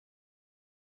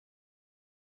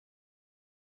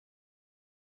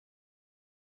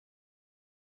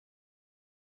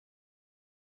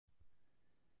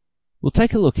We'll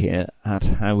take a look here at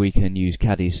how we can use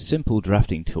Caddie's simple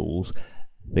drafting tools,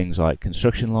 things like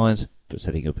construction lines for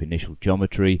setting up initial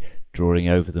geometry, drawing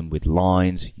over them with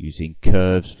lines, using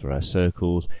curves for our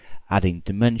circles, adding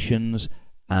dimensions,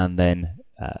 and then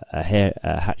a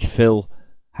hatch fill,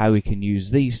 how we can use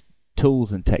these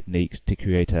tools and techniques to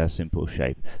create our simple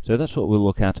shape. So that's what we'll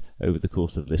look at over the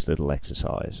course of this little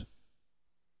exercise.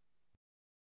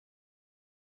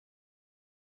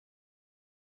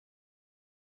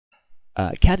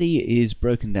 Caddie is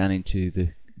broken down into the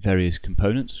various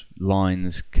components: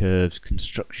 lines, curves,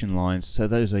 construction lines. So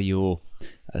those are your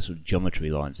sort of geometry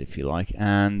lines, if you like,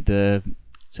 and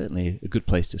certainly a good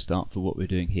place to start for what we're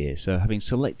doing here. So having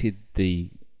selected the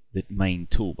main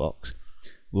toolbox,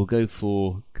 we'll go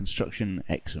for construction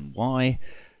X and Y,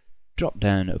 drop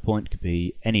down a point, could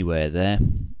be anywhere there,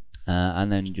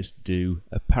 and then just do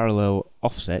a parallel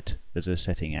offset as a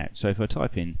setting out. So if I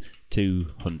type in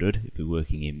 200, if we're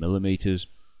working in millimeters,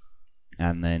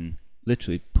 and then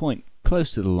literally point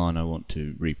close to the line I want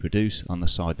to reproduce on the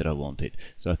side that I want it.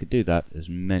 So I could do that as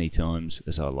many times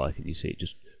as I like, and you see it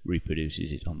just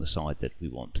reproduces it on the side that we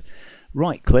want.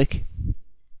 Right click,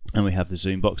 and we have the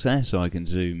zoom box there, so I can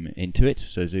zoom into it.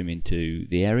 So zoom into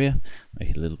the area, make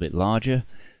it a little bit larger.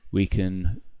 We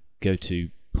can go to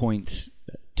point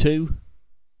 2,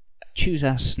 choose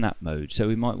our snap mode. So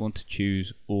we might want to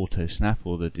choose auto snap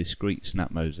or the discrete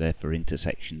snap modes there for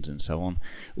intersections and so on.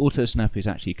 Auto snap is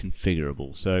actually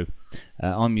configurable, so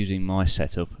I'm using my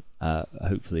setup.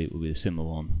 Hopefully it will be the similar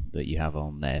one that you have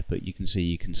on there, but you can see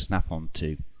you can snap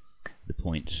onto the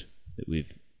points that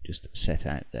we've just set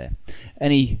out there.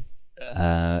 Anything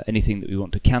that we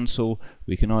want to cancel,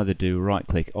 we can either do right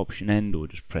click option end or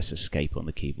just press escape on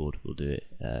the keyboard. We'll do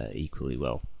it equally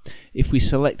well. If we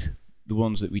select the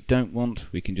ones that we don't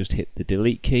want, we can just hit the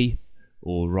delete key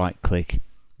or right click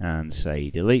and say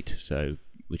delete, so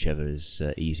whichever is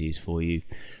easiest for you.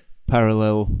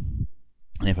 Parallel,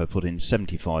 and if I put in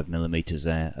 75 millimeters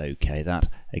there, okay, that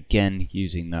again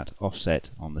using that offset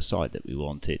on the side that we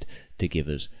want it to give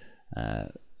us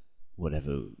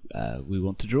whatever we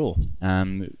want to draw.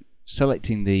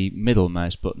 Selecting the middle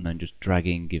mouse button and just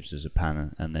dragging gives us a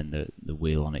pan, and then the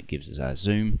wheel on it gives us our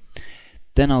zoom.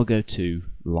 Then I'll go to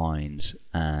lines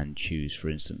and choose, for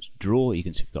instance, draw. You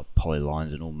can see we've got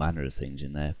polylines and all manner of things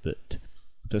in there, but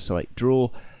to select draw,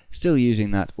 still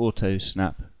using that auto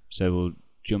snap, so we'll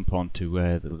jump on to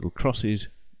where the little cross is.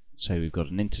 So we've got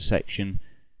an intersection,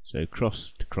 so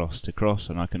cross to cross to cross,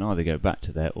 and I can either go back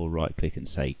to there or right click and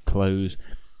say close.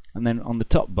 And then on the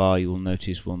top bar you will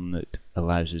notice one that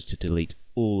allows us to delete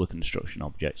all the construction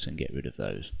objects and get rid of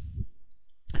those.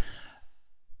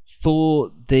 For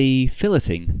the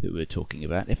filleting that we're talking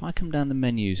about, if I come down the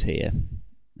menus here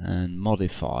and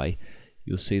modify,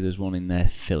 you'll see there's one in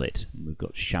there, fillet, and we've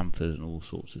got chamfers and all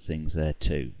sorts of things there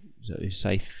too. So if you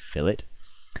say fillet,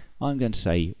 I'm going to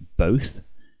say both.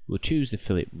 We'll choose the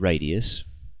fillet radius.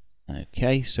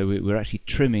 Okay, so we're actually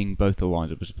trimming both the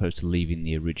lines up as opposed to leaving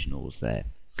the originals there.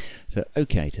 So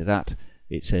okay to that.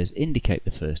 It says indicate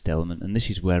the first element, and this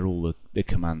is where all the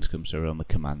commands come, so we're on the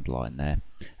command line there,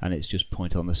 and it's just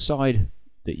point on the side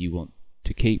that you want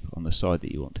to keep, on the side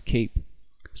that you want to keep,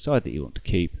 side that you want to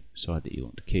keep, side that you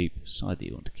want to keep, side that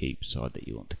you want to keep, side that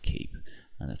you want to keep,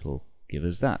 and it'll give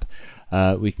us that.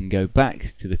 We can go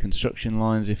back to the construction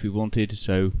lines if we wanted.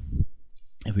 So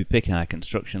if we pick our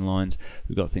construction lines,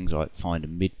 we've got things like find a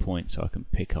midpoint, so I can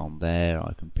pick on there,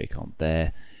 I can pick on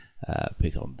there,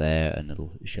 pick on there, and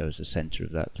it'll show us the center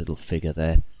of that little figure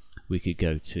there. We could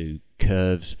go to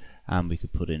curves and we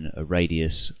could put in a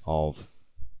radius of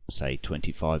say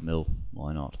 25 mil,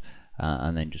 why not,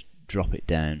 and then just drop it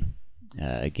down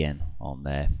again on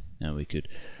there. And we could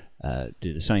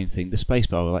do the same thing. The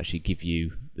spacebar will actually give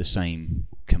you the same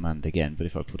command again, but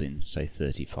if I put in say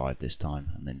 35 this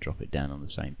time and then drop it down on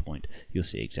the same point, you'll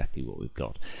see exactly what we've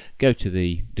got. Go to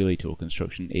the delete all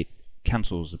construction, it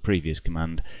cancels the previous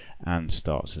command and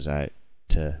starts us out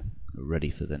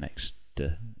ready for the next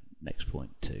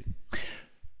point too.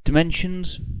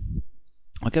 Dimensions,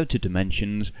 I go to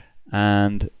dimensions,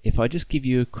 and if I just give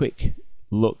you a quick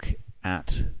look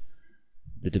at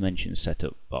the dimension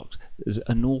setup box, there's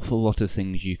an awful lot of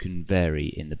things you can vary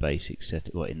in the basic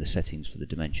in the settings for the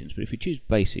dimensions. But if we choose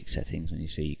basic settings, and you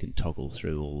see you can toggle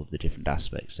through all of the different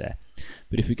aspects there.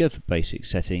 But if we go for basic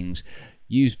settings,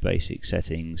 use basic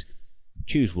settings,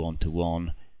 choose 1 to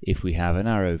 1. If we have an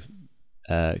arrow,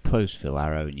 closed fill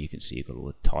arrow, and you can see you've got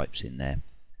all the types in there.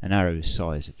 An arrow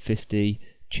size of 50.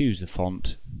 Choose the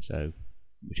font, so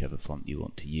whichever font you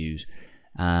want to use,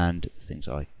 and things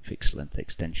like fixed length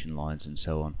extension lines and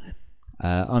so on.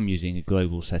 I'm using a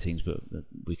global settings, but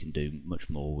we can do much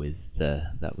more with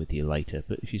that with you later.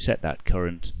 But if you set that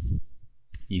current,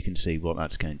 you can see what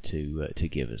that's going to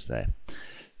give us there.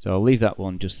 So I'll leave that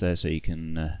one just there so you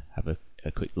can have a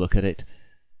quick look at it.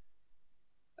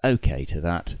 OK to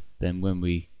that. Then when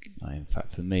we, in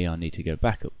fact for me, I need to go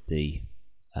back up the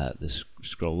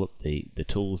scroll up the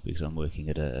tools, because I'm working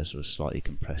at a sort of slightly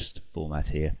compressed format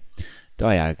here.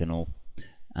 Diagonal,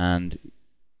 and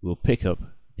we'll pick up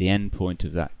the end point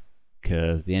of that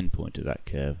curve, and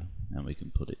we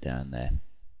can put it down there.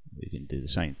 We can do the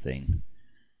same thing.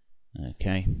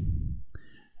 Okay,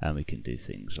 and we can do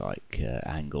things like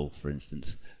angle, for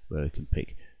instance, where we can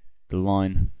pick the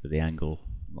line for the angle,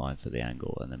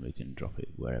 and then we can drop it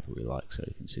wherever we like, so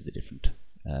you can see the different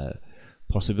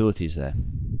possibilities there.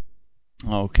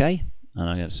 Okay, and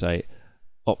I'm going to say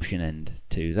option end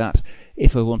to that.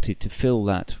 If I wanted to fill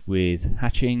that with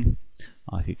hatching,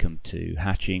 I could come to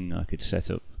hatching. I could set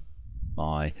up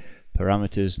my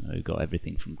parameters. We've got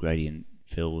everything from gradient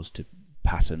fills to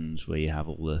patterns, where you have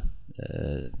all the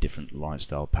different line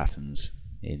style patterns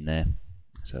in there.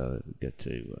 So we go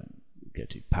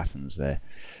to patterns there.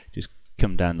 Just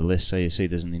come down the list, so you see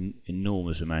there's an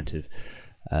enormous amount of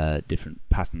different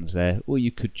patterns there. Or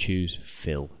you could choose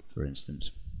fill, for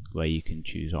instance, where you can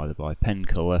choose either by pen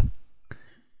color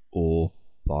or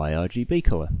by RGB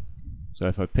color. So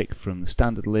if I pick from the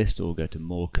standard list, or go to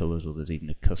more colors, or there's even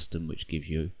a custom which gives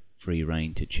you free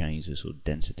reign to change the sort of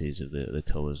densities of the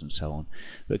colors and so on.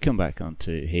 But come back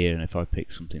onto here, and if I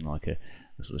pick something like a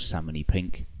sort of salmony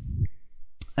pink,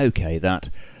 okay, that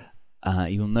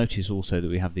you'll notice also that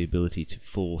we have the ability to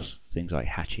force things like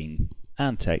hatching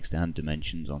and text and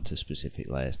dimensions onto specific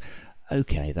layers.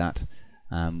 Okay, that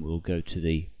we'll go to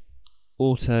the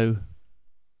auto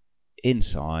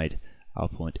inside. I'll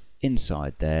point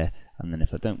inside there, and then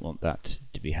if I don't want that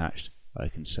to be hatched, I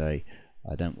can say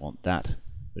I don't want that,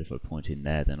 but if I point in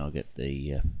there, then I'll get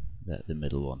the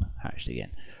middle one hatched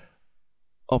again.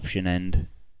 Option end,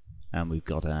 and we've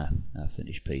got our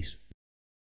finished piece.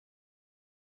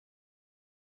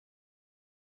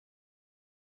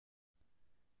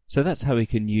 So that's how we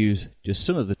can use just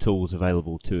some of the tools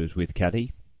available to us with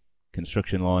Caddie: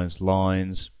 construction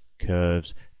lines,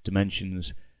 curves,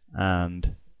 dimensions,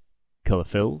 and color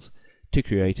fills, to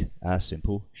create our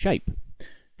simple shape.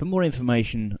 For more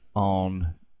information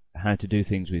on how to do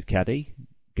things with Caddie,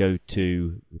 go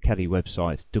to the Caddie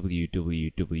website,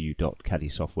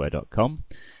 www.caddiesoftware.com,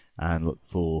 and look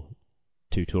for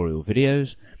tutorial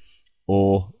videos,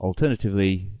 or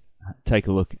alternatively take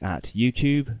a look at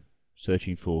YouTube,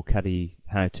 searching for Caddie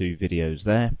how-to videos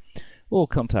there, or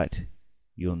contact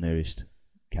your nearest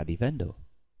Caddie vendor.